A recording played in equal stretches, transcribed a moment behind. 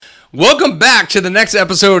Welcome back to the next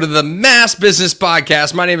episode of the Mass Business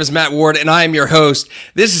Podcast. My name is Matt Ward, and I am your host.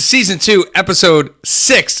 This is Season 2, Episode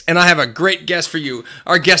 6, and I have a great guest for you.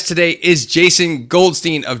 Our guest today is Jason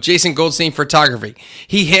Goldstein of Jason Goldstein Photography.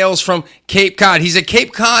 He hails from Cape Cod. He's a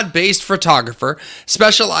Cape Cod-based photographer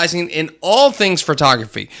specializing in all things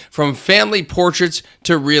photography, from family portraits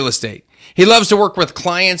to real estate. He loves to work with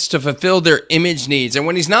clients to fulfill their image needs, and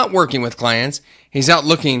when he's not working with clients, he's out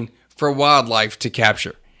looking for wildlife to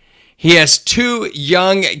capture. He has 2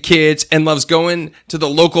 young kids and loves going to the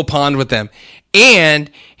local pond with them. And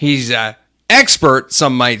he's an expert,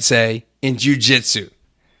 some might say, in jiu-jitsu.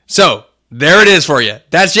 So there it is for you.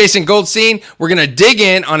 That's Jason Goldstein. We're going to dig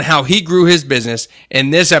in on how he grew his business in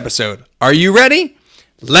this episode. Are you ready?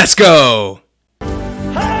 Let's go.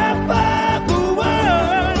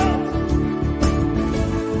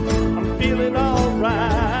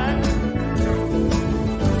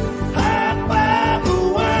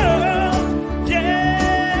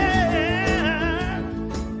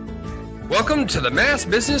 Welcome to the Mass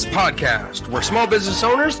Business Podcast, where small business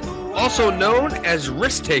owners, also known as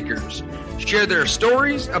risk takers, share their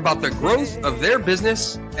stories about the growth of their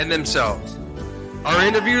business and themselves. Our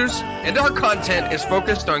interviews and our content is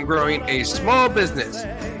focused on growing a small business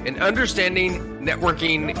and understanding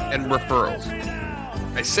networking and referrals.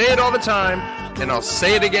 I say it all the time, and I'll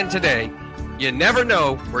say it again today. You never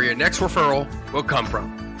know where your next referral will come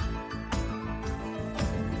from.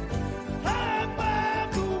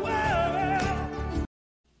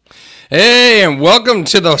 Hey, and welcome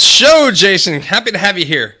to the show, Jason. Happy to have you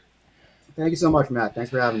here. Thank you so much, Matt.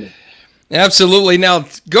 Thanks for having me. Absolutely. Now,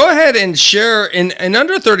 go ahead and share, in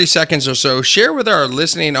under 30 seconds or so, share with our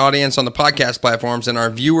listening audience on the podcast platforms and our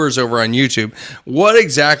viewers over on YouTube what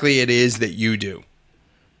exactly it is that you do.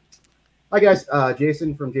 Hi, guys.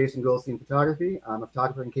 Jason from Jason Goldstein Photography. I'm a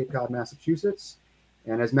photographer in Cape Cod, Massachusetts.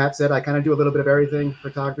 And as Matt said, I kind of do a little bit of everything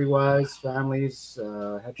photography-wise, families,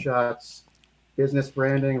 headshots, business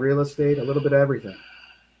branding, real estate, a little bit of everything.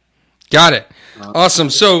 Got it. Awesome.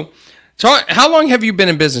 So how long have you been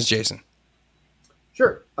in business, Jason?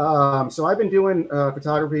 Sure. So I've been doing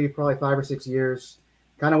photography probably 5 or 6 years.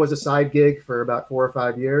 Kind of was a side gig for about 4 or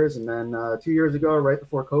 5 years. And then 2 years ago, right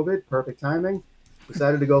before COVID, perfect timing,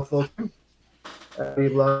 decided to go full time.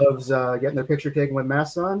 Everybody loves getting their picture taken with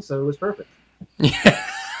masks on, so it was perfect. Yeah.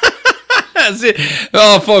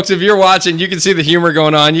 Oh, folks, if you're watching, you can see the humor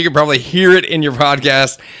going on. You can probably hear it in your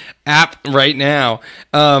podcast app right now.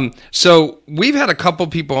 So we've had a couple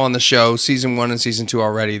people on the show, season 1 and season 2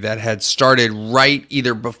 already, that had started right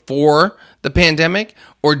either before the pandemic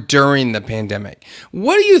or during the pandemic.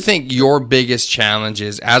 What do you think your biggest challenge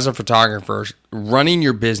is as a photographer running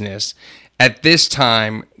your business at this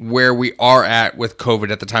time where we are at with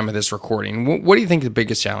COVID at the time of this recording? What do you think the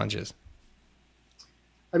biggest challenge is?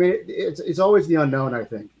 I mean, it's always the unknown, I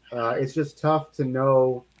think. It's just tough to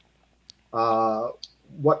know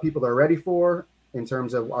what people are ready for in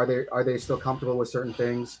terms of are they still comfortable with certain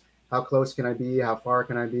things? How close can I be? How far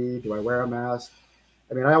can I be? Do I wear a mask?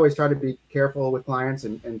 I mean, I always try to be careful with clients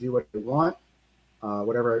and do what they want,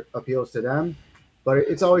 whatever appeals to them. But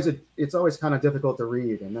it's always kind of difficult to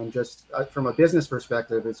read. And then just from a business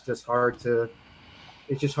perspective, it's just hard to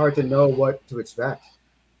know what to expect.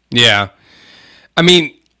 Yeah. I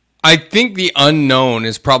mean, I think the unknown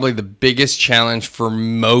is probably the biggest challenge for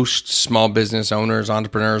most small business owners,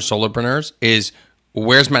 entrepreneurs, solopreneurs is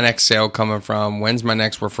where's my next sale coming from? When's my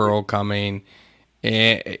next referral coming?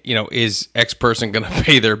 And, is X person going to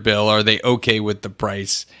pay their bill? Are they okay with the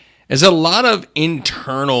price? There's a lot of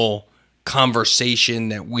internal conversation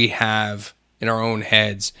that we have in our own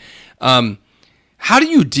heads. How do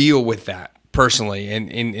you deal with that personally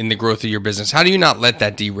in the growth of your business? How do you not let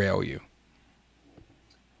that derail you?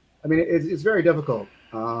 I mean, it's very difficult.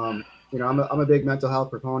 I'm a big mental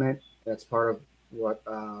health proponent. That's part of what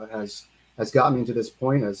has gotten me to this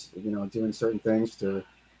point, as doing certain things to,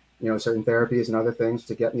 certain therapies and other things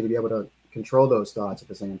to get me to be able to control those thoughts at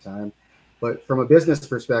the same time. But from a business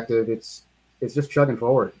perspective, it's just chugging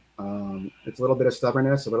forward. It's a little bit of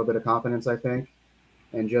stubbornness, a little bit of confidence, I think,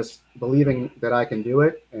 and just believing that I can do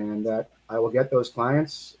it and that I will get those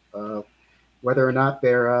clients, whether or not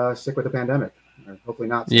they're sick with the pandemic. Or hopefully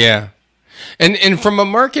not. Yeah. And from a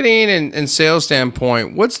marketing and sales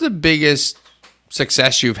standpoint, what's the biggest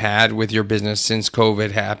success you've had with your business since COVID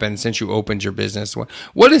happened, since you opened your business?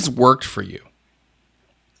 What has worked for you?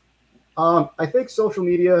 I think social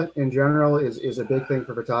media in general is a big thing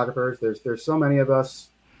for photographers. There's so many of us,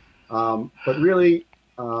 but really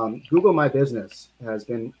Google My Business has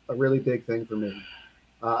been a really big thing for me.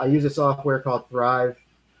 I use a software called Thrive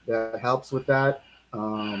that helps with that.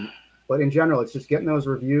 But in general, it's just getting those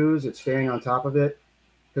reviews. It's staying on top of it,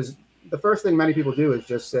 because the first thing many people do is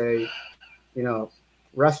just say, you know,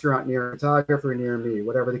 restaurant near, photographer near me,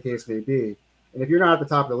 whatever the case may be. And if you're not at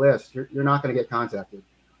the top of the list, you're not going to get contacted.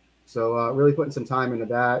 So really putting some time into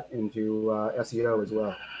that, into SEO as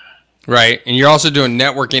well. Right. And you're also doing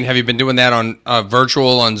networking. Have you been doing that on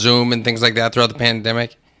virtual, on Zoom and things like that throughout the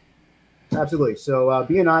pandemic? Absolutely. So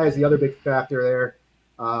BNI is the other big factor there.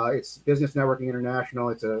 It's Business Networking International.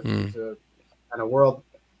 It's a kind of world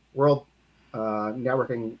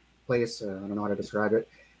networking place. I don't know how to describe it.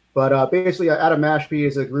 But basically, out of Mashpee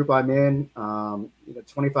is a group I'm in,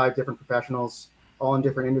 25 different professionals, all in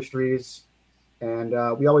different industries. And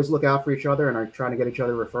we always look out for each other and are trying to get each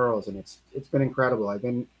other referrals. And it's been incredible. I've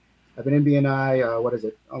been in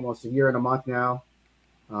BNI, almost a year and a month now.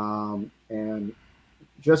 And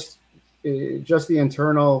just the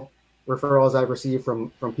internal referrals I've received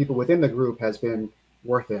from people within the group has been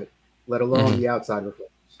worth it, let alone the outside referrals.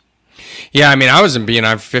 Yeah, I mean, I was in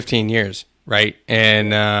BNI for 15 years, right?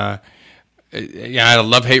 And I had a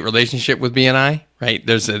love-hate relationship with BNI, right?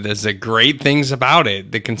 There's a great things about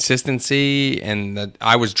it, the consistency, and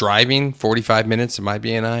I was driving 45 minutes to my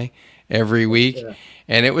BNI every week. Yeah.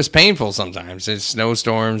 And it was painful sometimes. It's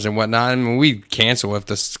snowstorms and whatnot. I mean, we'd cancel if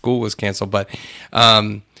the school was canceled. But,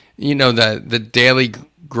 the daily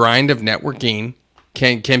grind of networking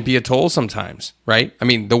can be a toll sometimes, right? I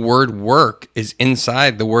mean, the word work is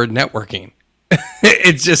inside the word networking.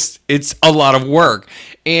 It's a lot of work.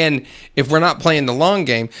 And if we're not playing the long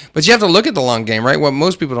game, but you have to look at the long game, right? What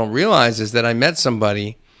most people don't realize is that I met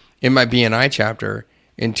somebody in my BNI chapter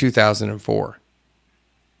in 2004.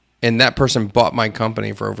 And that person bought my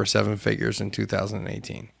company for over 7 figures in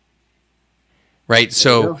 2018. Right?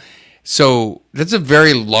 So that's a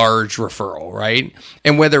very large referral, right?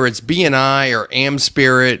 And whether it's BNI or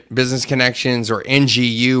AmSpirit, Business Connections, or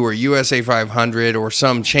NGU or USA 500 or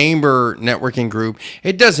some chamber networking group,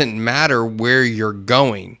 it doesn't matter where you're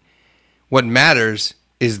going. What matters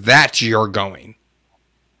is that you're going,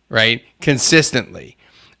 right? Consistently.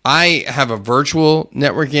 I have a virtual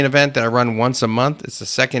networking event that I run once a month. It's the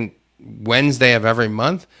second Wednesday of every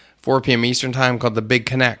month, 4 p.m. Eastern time, called the Big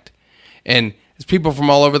Connect. And there's people from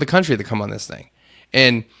all over the country that come on this thing.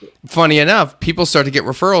 And funny enough, people start to get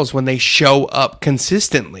referrals when they show up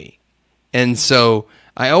consistently. And so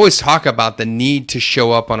I always talk about the need to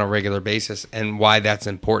show up on a regular basis and why that's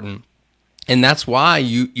important. And that's why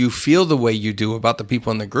you feel the way you do about the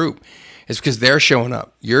people in the group. It's because they're showing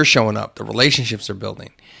up. You're showing up. The relationships are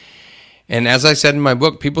building. And as I said in my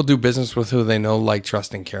book, people do business with who they know, like,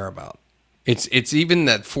 trust, and care about. It's even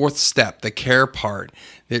that fourth step, the care part,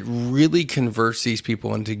 that really converts these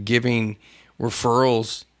people into giving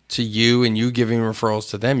referrals to you and you giving referrals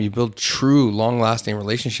to them. You build true, long-lasting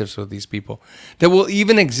relationships with these people that will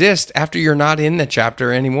even exist after you're not in the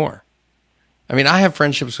chapter anymore. I mean, I have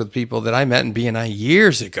friendships with people that I met in BNI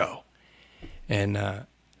years ago, and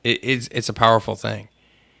it's a powerful thing.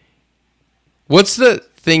 What's the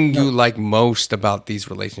thing you like most about these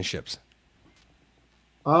relationships?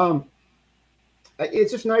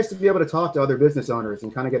 It's just nice to be able to talk to other business owners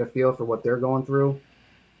and kind of get a feel for what they're going through,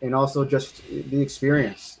 and also just the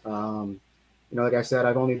experience. Like I said,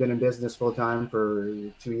 I've only been in business full time for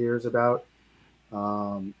 2 years about.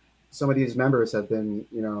 Some of these members have been,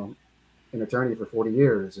 an attorney for 40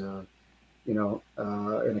 years, an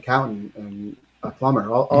accountant and a plumber,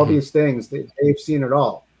 all these things, they've seen it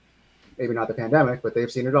all. Maybe not the pandemic, but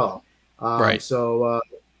they've seen it all. Right. So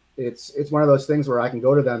it's one of those things where I can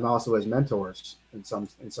go to them also as mentors in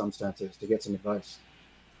some senses to get some advice.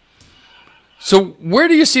 So where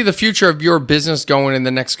do you see the future of your business going in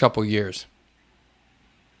the next couple of years?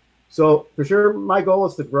 So for sure, my goal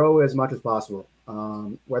is to grow as much as possible.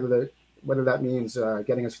 Whether that means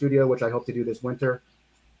getting a studio, which I hope to do this winter.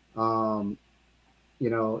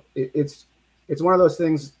 It's one of those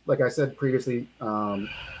things, like I said previously,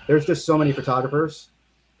 there's just so many photographers,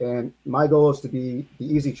 and my goal is to be the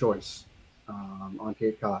easy choice on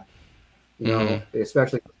Cape Cod,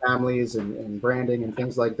 especially for families and branding and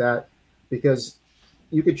things like that, because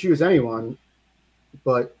you could choose anyone,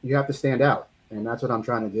 but you have to stand out, and that's what I'm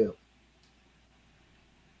trying to do.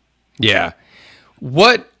 Yeah.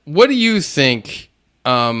 What do you think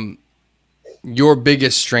your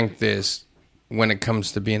biggest strength is when it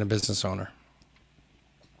comes to being a business owner?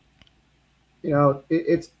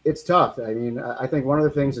 It's tough. I mean, I think one of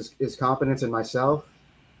the things is confidence in myself.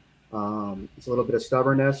 It's a little bit of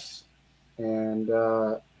stubbornness, and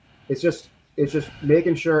it's just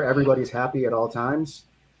making sure everybody's happy at all times,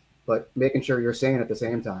 but making sure you're sane at the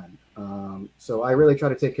same time. So I really try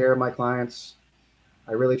to take care of my clients.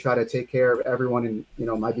 I really try to take care of everyone in,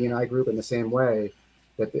 my BNI group in the same way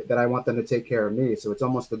that I want them to take care of me. So it's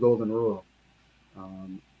almost the golden rule,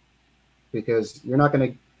 because you're not gonna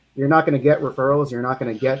get referrals, you're not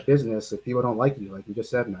gonna get business if people don't like you, like you just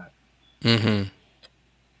said, Matt. Mm-hmm.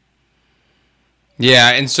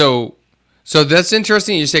 Yeah, and so that's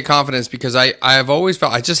interesting you say confidence, because I've always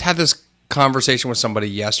felt, I just had this conversation with somebody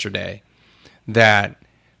yesterday, that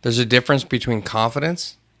there's a difference between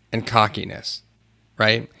confidence and cockiness,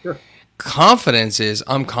 right? Sure. Confidence is,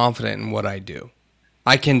 I'm confident in what I do.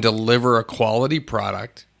 I can deliver a quality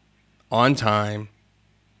product on time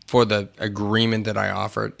for the agreement that I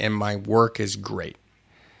offered, and my work is great.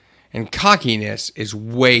 And cockiness is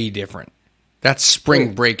way different. That's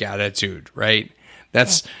spring break attitude, right?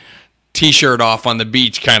 That's t-shirt off on the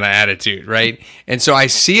beach kind of attitude, right? And so I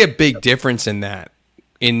see a big difference in that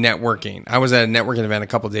in networking. I was at a networking event a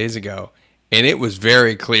couple of days ago, and it was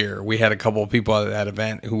very clear. We had a couple of people at that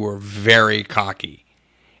event who were very cocky.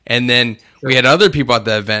 And then we had other people at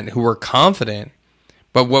the event who were confident.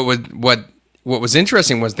 But what was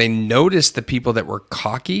interesting was they noticed the people that were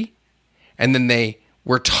cocky, and then they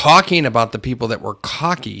were talking about the people that were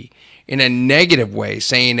cocky in a negative way,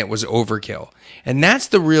 saying it was overkill. And that's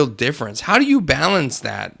the real difference. How do you balance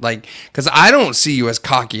that? Like, because I don't see you as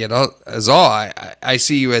cocky at all, I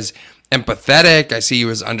see you as empathetic. I see you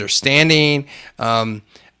as understanding. I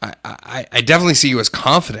definitely see you as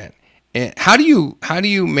confident. And how do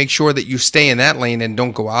you make sure that you stay in that lane and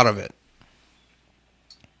don't go out of it?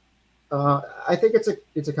 I think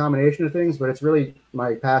it's a combination of things, but it's really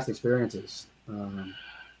my past experiences. I've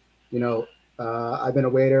been a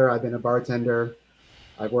waiter, I've been a bartender,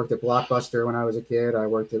 I've worked at Blockbuster when I was a kid, I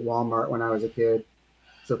worked at Walmart when I was a kid.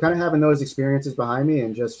 So kind of having those experiences behind me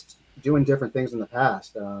and just doing different things in the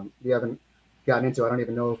past. We haven't gotten into, I don't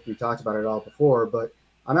even know if we talked about it all before, but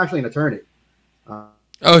I'm actually an attorney.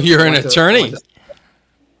 Oh, you're an attorney?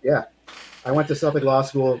 Yeah. I went to Suffolk Law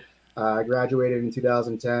School. I graduated in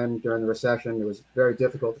 2010 during the recession. It was very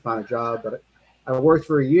difficult to find a job, but I worked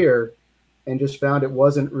for a year and just found it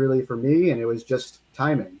wasn't really for me, and it was just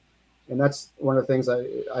timing. And that's one of the things I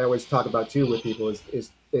always talk about too with people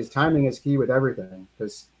is timing is key with everything,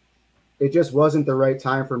 because it just wasn't the right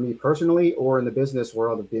time for me personally or in the business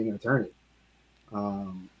world of being an attorney.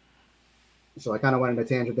 So I kind of went on a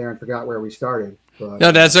tangent there and forgot where we started. But,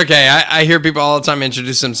 no, that's okay. I hear people all the time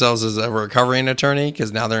introduce themselves as a recovering attorney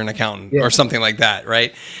because now they're an accountant or something like that,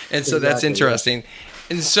 right? And so that's interesting. Yeah.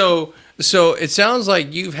 And so it sounds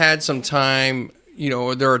like you've had some time,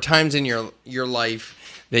 there are times in your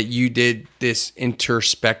life that you did this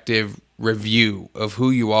introspective review of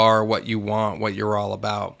who you are, what you want, what you're all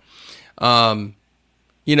about.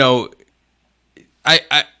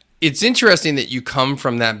 It's interesting that you come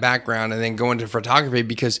from that background and then go into photography,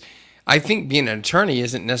 because I think being an attorney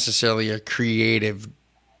isn't necessarily a creative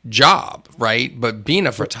job, right? But being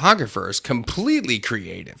a photographer is completely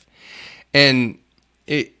creative. And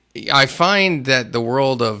I find that the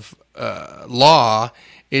world of law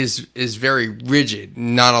is very rigid,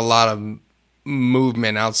 not a lot of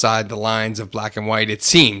movement outside the lines of black and white, it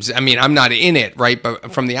seems. I mean, I'm not in it, right?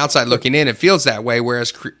 But from the outside looking in, it feels that way,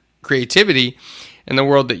 whereas creativity in the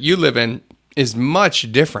world that you live in is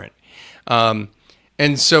much different.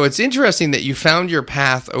 And so it's interesting that you found your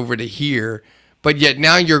path over to here, but yet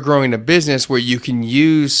now you're growing a business where you can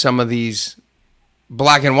use some of these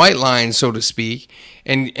black and white lines, so to speak,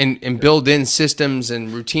 and build in systems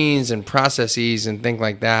and routines and processes and things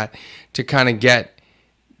like that to kind of get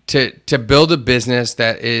to build a business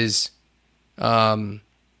that is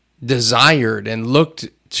desired and looked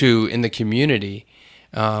to in the community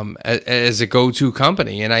as a go-to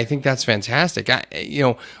company. And I think that's fantastic.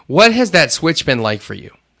 What has that switch been like for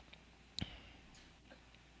you?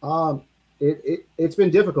 It's been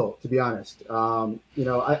difficult, to be honest.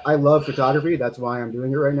 I love photography. That's why I'm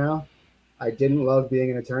doing it right now. I didn't love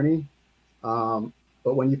being an attorney.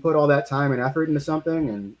 But when you put all that time and effort into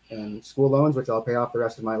something and school loans, which I'll pay off the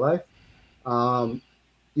rest of my life,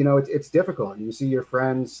 it's difficult. You see your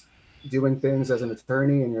friends doing things as an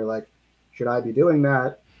attorney and you're like, should I be doing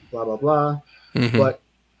that? Blah, blah, blah. Mm-hmm. But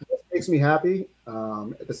it makes me happy.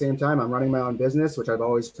 At the same time, I'm running my own business, which I've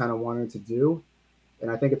always kind of wanted to do. And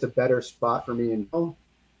I think it's a better spot for me.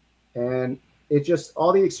 And it just,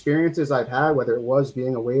 all the experiences I've had, whether it was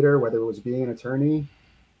being a waiter, whether it was being an attorney,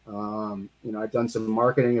 I've done some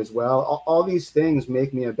marketing as well. All these things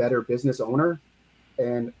make me a better business owner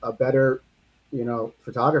and a better,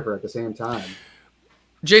 photographer at the same time.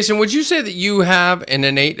 Jason, would you say that you have an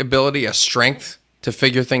innate ability, a strength to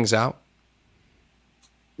figure things out?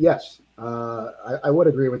 Yes, I would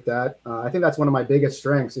agree with that. I think that's one of my biggest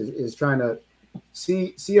strengths is trying to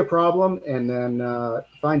see a problem and then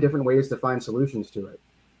find different ways to find solutions to it.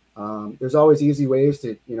 There's always easy ways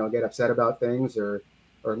to get upset about things or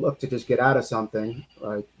look to just get out of something,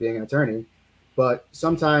 like being an attorney. But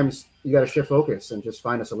sometimes you got to shift focus and just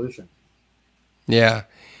find a solution. Yeah.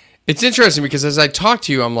 It's interesting because as I talk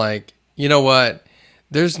to you, I'm like, you know what?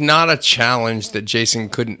 There's not a challenge that Jason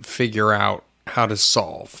couldn't figure out how to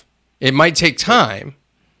solve. It might take time,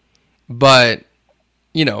 but,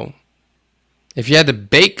 if you had to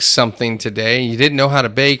bake something today, you didn't know how to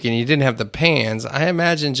bake and you didn't have the pans, I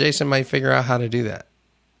imagine Jason might figure out how to do that.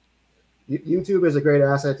 YouTube is a great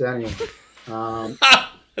asset to anyone.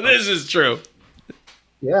 This is true.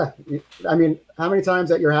 Yeah. I mean, how many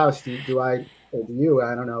times at your house do you, I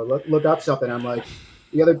don't know, look up something? I'm like,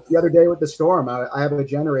 the other day with the storm, I have a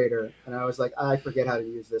generator, and I was like, I forget how to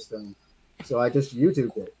use this thing. So I just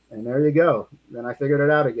YouTubed it, and there you go. Then I figured it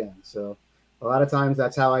out again. So a lot of times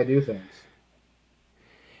that's how I do things.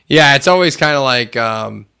 Yeah, it's always kind of like,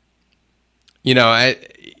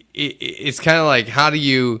 it's kind of like, how do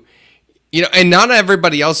you, and not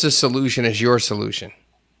everybody else's solution is your solution,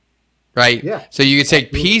 right? Yeah. So you can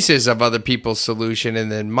take pieces of other people's solution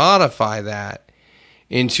and then modify that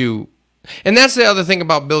into, and that's the other thing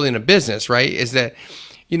about building a business, right? Is that,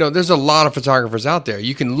 there's a lot of photographers out there.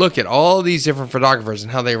 You can look at all these different photographers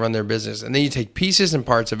and how they run their business, and then you take pieces and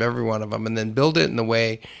parts of every one of them and then build it in the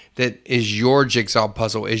way that is your jigsaw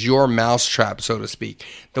puzzle, is your mousetrap, so to speak,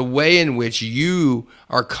 the way in which you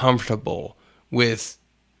are comfortable with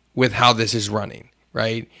how this is running,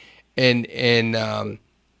 right? And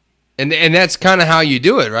that's kind of how you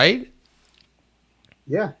do it, right?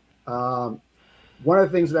 Yeah. One of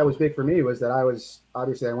the things that was big for me was that I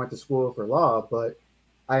went to school for law, but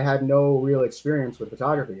I had no real experience with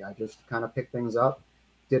photography. I just kind of picked things up,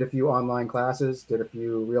 did a few online classes, did a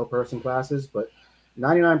few real person classes, but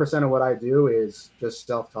 99% of what I do is just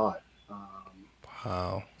self-taught.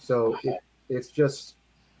 Wow. So it's just,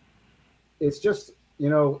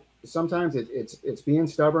 sometimes it's being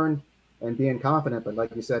stubborn and being confident, but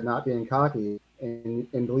like you said, not being cocky and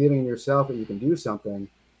believing in yourself that you can do something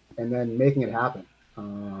and then making it happen.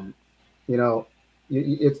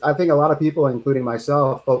 I think a lot of people, including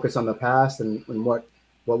myself, focus on the past and what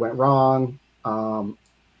went wrong.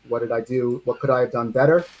 What did I do? What could I have done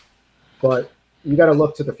better? But you got to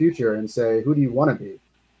look to the future and say, who do you want to be?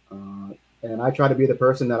 And I try to be the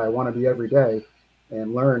person that I want to be every day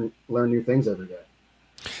and learn new things every day.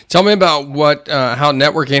 Tell me about how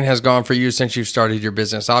networking has gone for you since you've started your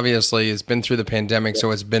business. Obviously, it's been through the pandemic,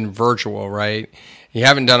 so it's been virtual, right? You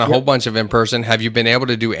haven't done a whole bunch of in-person. Have you been able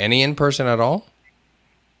to do any in-person at all?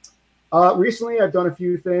 Recently, I've done a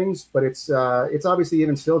few things, but it's obviously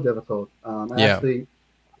even still difficult. Actually,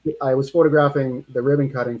 I was photographing the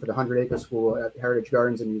ribbon cutting for the 100 Acre School at Heritage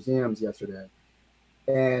Gardens and Museums yesterday.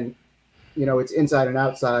 And, it's inside and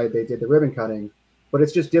outside. They did the ribbon cutting, but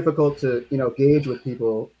it's just difficult to, gauge with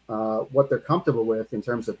people what they're comfortable with in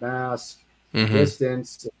terms of mask,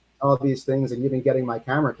 distance, all these things, and even getting my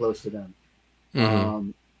camera close to them.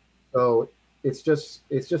 So it's just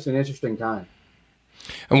an interesting time.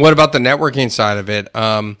 And what about the networking side of it?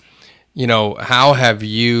 How have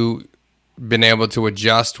you been able to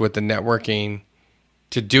adjust with the networking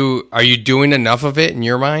are you doing enough of it in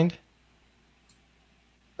your mind?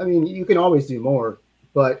 I mean, you can always do more,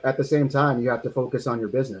 but at the same time, you have to focus on your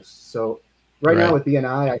business. So right now with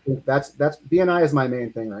BNI, I think that's BNI is my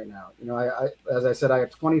main thing right now. I as I said, I have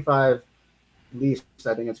 25 leads.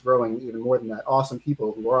 I think it's growing even more than that. Awesome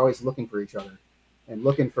people who are always looking for each other and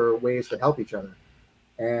looking for ways to help each other.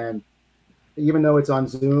 And even though it's on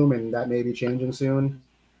Zoom and that may be changing soon,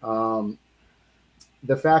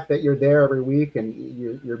 the fact that you're there every week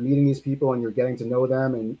and you're meeting these people and you're getting to know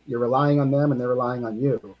them and you're relying on them and they're relying on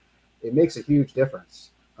you, it makes a huge difference.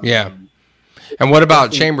 Yeah. And what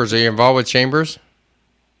about Chambers? Are you involved with Chambers?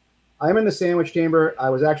 I'm in the Sandwich Chamber. I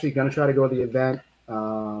was actually going to try to go to the event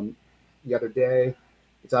the other day.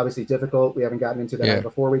 It's obviously difficult. We haven't gotten into that. I have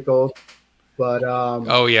a 4-week-old. But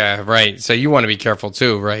oh yeah, right. So you want to be careful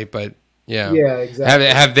too, right? But yeah, exactly.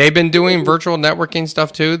 Have they been doing virtual networking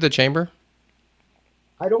stuff too? The chamber?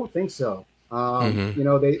 I don't think so.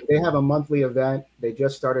 They have a monthly event. They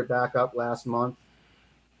just started back up last month.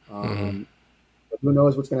 But who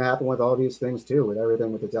knows what's going to happen with all these things too, with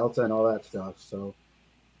everything with the Delta and all that stuff. So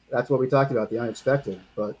that's what we talked about, the unexpected.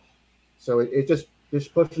 But so it just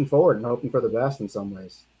pushing forward and hoping for the best in some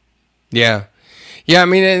ways. Yeah. Yeah, I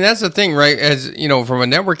mean, and that's the thing, right? As from a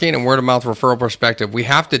networking and word of mouth referral perspective, we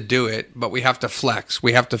have to do it, but we have to flex.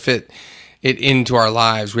 We have to fit it into our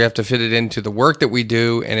lives. We have to fit it into the work that we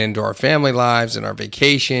do and into our family lives and our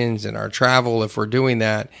vacations and our travel if we're doing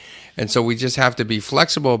that. And so we just have to be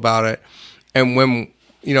flexible about it. And when,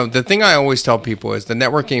 the thing I always tell people is the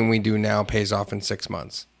networking we do now pays off in 6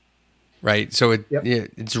 months, right? So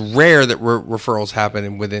it's rare that referrals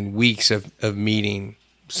happen within weeks of meeting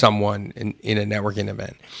someone in a networking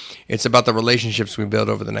event. It's about the relationships we build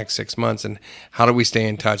over the next 6 months, and how do we stay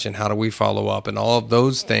in touch, and how do we follow up, and all of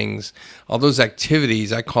those things, all those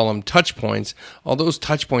activities, I call them touch points. All those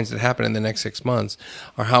touch points that happen in the next 6 months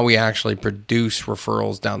are how we actually produce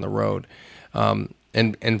referrals down the road,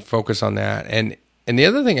 and focus on that. And the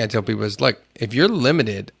other thing I tell people is, look, if you're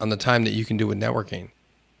limited on the time that you can do with networking,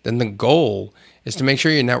 then the goal is to make sure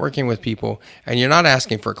you're networking with people, and you're not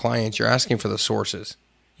asking for clients, you're asking for the sources.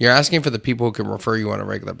 You're asking for the people who can refer you on a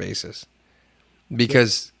regular basis,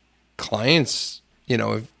 because clients,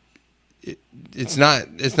 it's not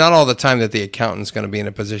all the time that the accountant's going to be in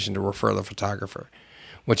a position to refer the photographer.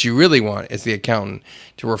 What you really want is the accountant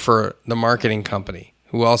to refer the marketing company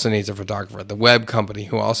who also needs a photographer, the web company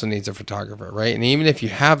who also needs a photographer, right? And even if you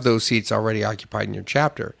have those seats already occupied in your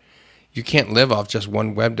chapter, you can't live off just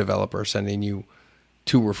one web developer sending you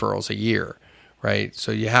 2 referrals a year, right?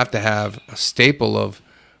 So you have to have a staple of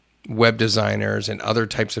web designers and other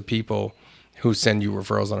types of people who send you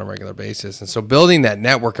referrals on a regular basis. And so building that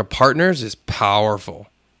network of partners is powerful,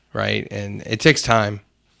 right? And it takes time.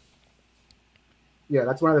 Yeah,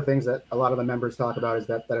 that's one of the things that a lot of the members talk about, is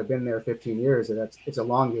that have been there 15 years. And it's a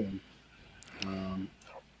long game.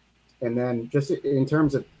 And then just in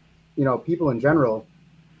terms of, people in general,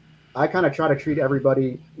 I kind of try to treat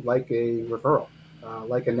everybody like a referral,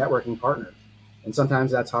 like a networking partner. And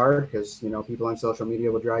sometimes that's hard because, people on social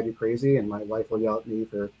media will drive you crazy, and my wife will yell at me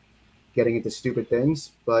for getting into stupid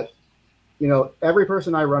things. But, every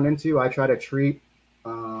person I run into, I try to treat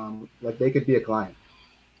like they could be a client.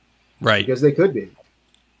 Right. Because they could be,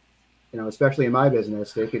 especially in my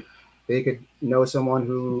business, they could know someone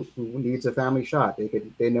who needs a family shot.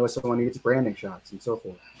 They know someone who needs branding shots and so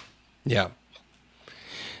forth. Yeah.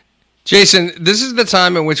 Jason, this is the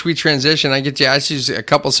time in which we transition. I get to ask you a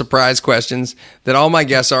couple surprise questions that all my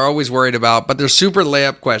guests are always worried about, but they're super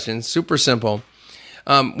layup questions, super simple.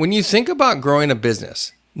 When you think about growing a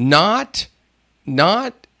business, not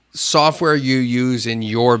software you use in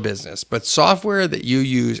your business, but software that you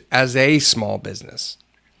use as a small business,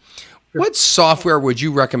 what software would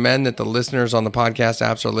you recommend that the listeners on the podcast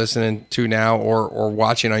apps are listening to now or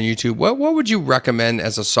watching on YouTube? What would you recommend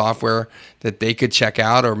as a software that they could check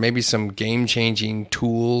out, or maybe some game-changing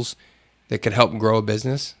tools that could help grow a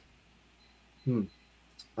business?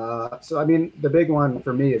 So, I mean, the big one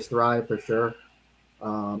for me is Thrive for sure.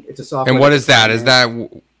 It's a software. And what is that? Is that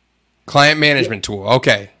client management tool?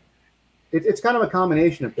 Okay. It's kind of a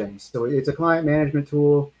combination of things. So it's a client management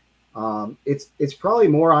tool. It's probably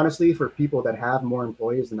more, honestly, for people that have more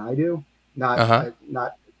employees than I do.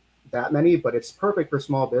 Not that many, but it's perfect for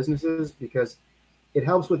small businesses because it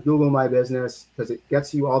helps with Google My Business, because it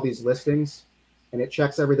gets you all these listings and it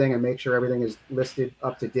checks everything and makes sure everything is listed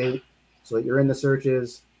up to date so that you're in the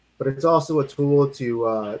searches. But it's also a tool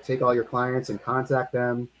to take all your clients and contact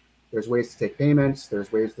them. There's ways to take payments.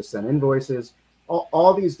 There's ways to send invoices.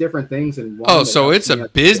 All these different things in one. Oh, so it's a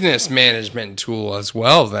business management tool as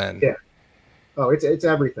well, then. Yeah. Oh, it's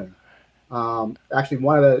everything. Actually,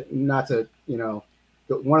 one of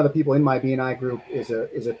the people in my BNI group is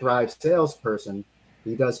a Thrive salesperson.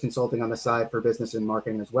 He does consulting on the side for business and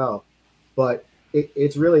marketing as well. But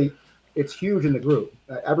it's huge in the group.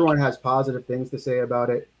 Everyone has positive things to say about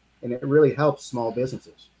it, and it really helps small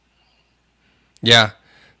businesses. Yeah.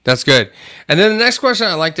 That's good. And then the next question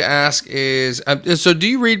I'd like to ask is, so do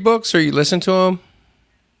you read books or you listen to them?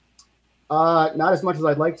 Not as much as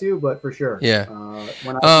I'd like to, but for sure. Yeah.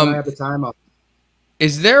 When I have the time,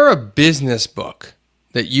 Is there a business book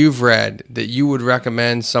that you've read that you would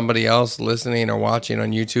recommend somebody else listening or watching on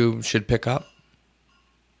YouTube should pick up?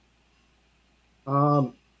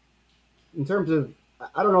 In terms of,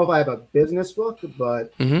 I don't know if I have a business book,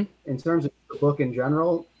 but in terms of the book in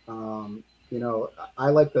general, I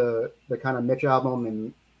like the kind of Mitch Albom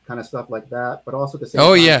and kind of stuff like that, but also the same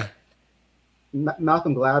time, yeah.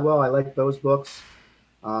 Malcolm Gladwell, I like those books.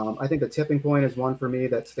 I think The Tipping Point is one for me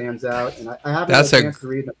that stands out, and I haven't had a chance to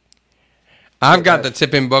read them. I've got The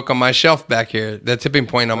Tipping Book on my shelf back here. The Tipping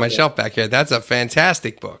Point on my shelf back here. That's a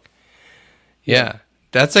fantastic book. Yeah,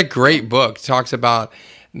 that's a great book. It talks about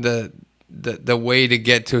the way to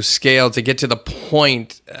get to scale, to get to the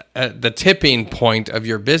point, the tipping point of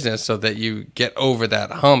your business, so that you get over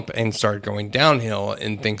that hump and start going downhill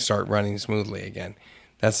and things start running smoothly again.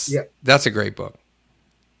 That's a great book.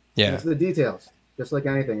 Yeah, and it's the details, just like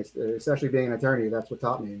anything. It's, especially being an attorney, that's what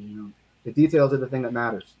taught me. The details are the thing that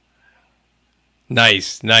matters.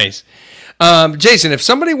 Nice. Jason, if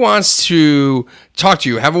somebody wants to talk to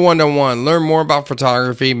you, have a one-on-one, learn more about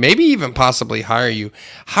photography, maybe even possibly hire you,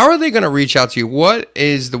 how are they going to reach out to you? What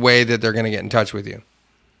is the way that they're going to get in touch with you?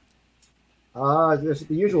 There's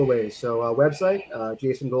the usual ways. So website,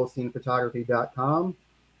 jasongoldsteinphotography.com.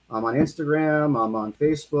 I'm on Instagram. I'm on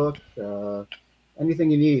Facebook.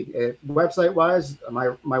 Anything you need. Website-wise, my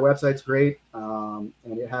website's great, and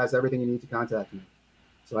it has everything you need to contact me.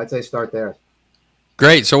 So I'd say start there.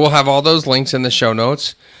 Great. So we'll have all those links in the show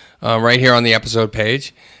notes right here on the episode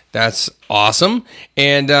page. That's awesome.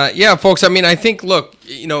 And yeah, folks, I mean, I think, look,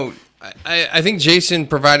 I think Jason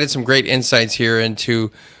provided some great insights here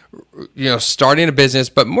into, starting a business,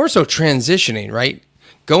 but more so transitioning, right?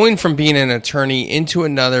 Going from being an attorney into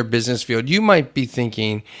another business field. You might be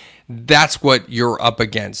thinking, that's what you're up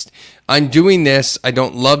against. I'm doing this. I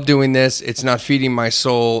don't love doing this. It's not feeding my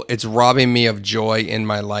soul. It's robbing me of joy in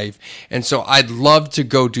my life. And so I'd love to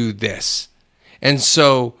go do this. And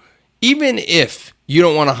so even if you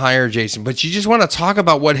don't want to hire Jason, but you just want to talk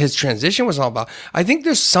about what his transition was all about, I think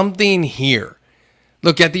there's something here.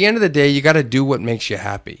 Look, at the end of the day, you got to do what makes you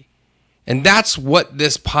happy. And that's what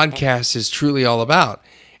this podcast is truly all about.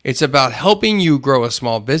 It's about helping you grow a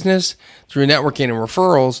small business through networking and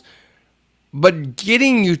referrals, but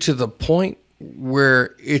getting you to the point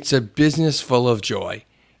where it's a business full of joy.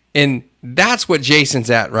 And that's what Jason's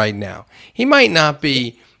at right now. He might not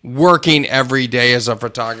be working every day as a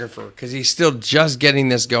photographer because he's still just getting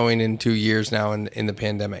this going in 2 years now in the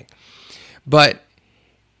pandemic. But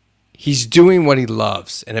he's doing what he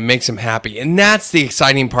loves, and it makes him happy. And that's the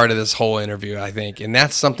exciting part of this whole interview, I think. And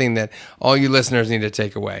that's something that all you listeners need to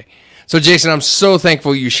take away. So, Jason, I'm so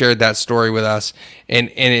thankful you shared that story with us. And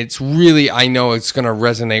it's really, I know it's going to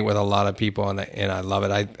resonate with a lot of people, and I love it.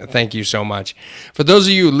 I thank you so much. For those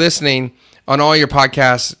of you listening on all your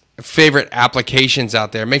podcast favorite applications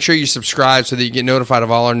out there, make sure you subscribe so that you get notified of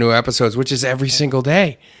all our new episodes, which is every single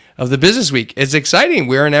day of the business week. It's exciting.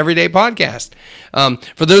 We're an everyday podcast.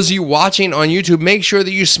 For those of you watching on YouTube, make sure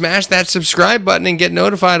that you smash that subscribe button and get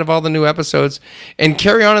notified of all the new episodes, and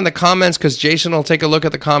carry on in the comments, because Jason will take a look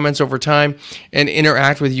at the comments over time and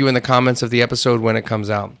interact with you in the comments of the episode when it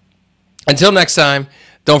comes out. Until next time,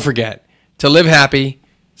 don't forget to live happy,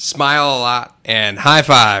 smile a lot, and high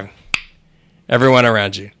five everyone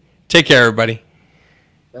around you. Take care, everybody.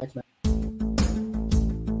 Thanks, man.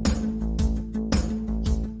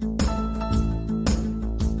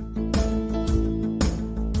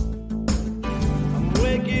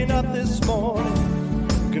 Up this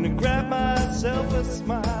morning, gonna grab myself a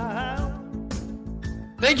smile.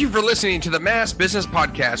 Thank you for listening to the Mass Business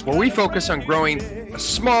Podcast, where we focus on growing a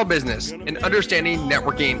small business and understanding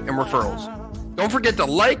networking and referrals. Don't forget to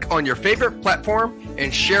like on your favorite platform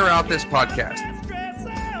and share out this podcast.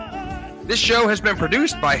 This show has been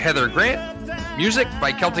produced by Heather Grant, music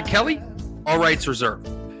by Celtic Kelly, all rights reserved.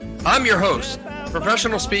 I'm your host,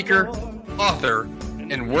 professional speaker, author,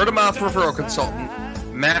 and word-of-mouth referral consultant,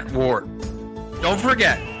 Matt Ward. Don't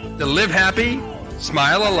forget to live happy,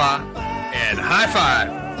 smile a lot, and high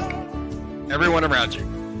five everyone around you.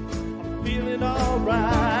 Feeling all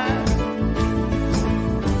right.